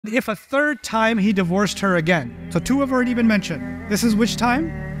If a third time he divorced her again, so two have already been mentioned. This is which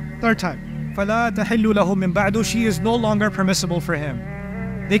time? Third time. فَلَا تَحِلُّ لَهُ مِن بَعْدُ. She is no longer permissible for him.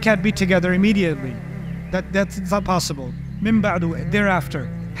 They can't be together immediately. That's not possible. مِن بَعْدُ, thereafter.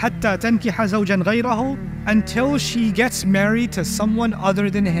 حَتَّى تَنْكِحَ زَوْجًا غَيْرَهُ, until she gets married to someone other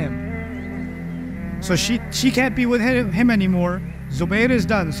than him. So she can't be with him anymore. Zubair is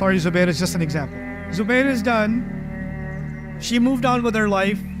done. Sorry, Zubair is just an example. Zubair is done. She moved on with her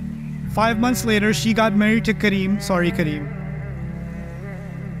life. 5 months later, she got married to Kareem. Sorry, Kareem.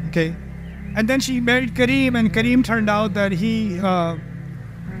 Okay. And then she married Kareem, and Kareem turned out that he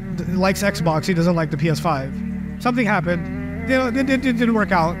likes Xbox. He doesn't like the PS5. Something happened. It didn't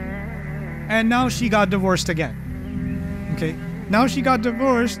work out. And now she got divorced again. Okay. Now she got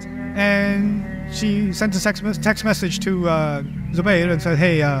divorced, and she sent a text message to Zubair and said,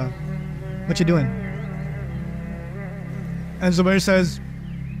 hey, what you doing? And Zubair says,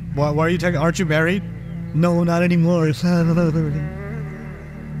 why are you taking? Aren't you married? No, not anymore. And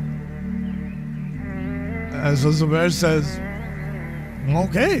so Zubair says,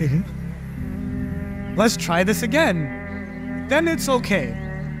 okay, let's try this again. Then it's okay.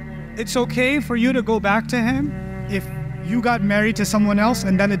 It's okay for you to go back to him if you got married to someone else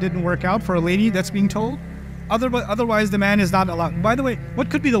and then it didn't work out, for a lady that's being told. Otherwise, the man is not allowed. By the way, what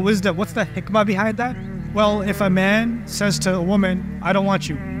could be the wisdom? What's the hikmah behind that? Well, if a man says to a woman, I don't want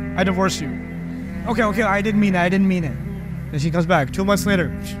you, I divorce you. Okay, I didn't mean it. Then she comes back 2 months later.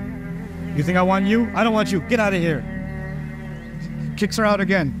 You think I want you? I don't want you. Get out of here. Kicks her out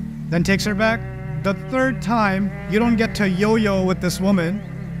again. Then takes her back. The third time, you don't get to yo-yo with this woman.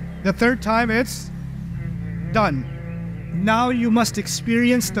 The third time, it's done. Now you must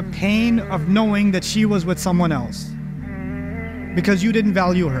experience the pain of knowing that she was with someone else because you didn't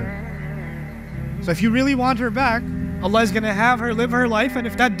value her. So if you really want her back, Allah is going to have her live her life, and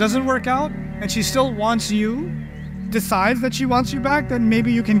if that doesn't work out and she still wants you, decides that she wants you back, then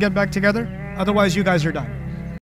maybe you can get back together. Otherwise, you guys are done.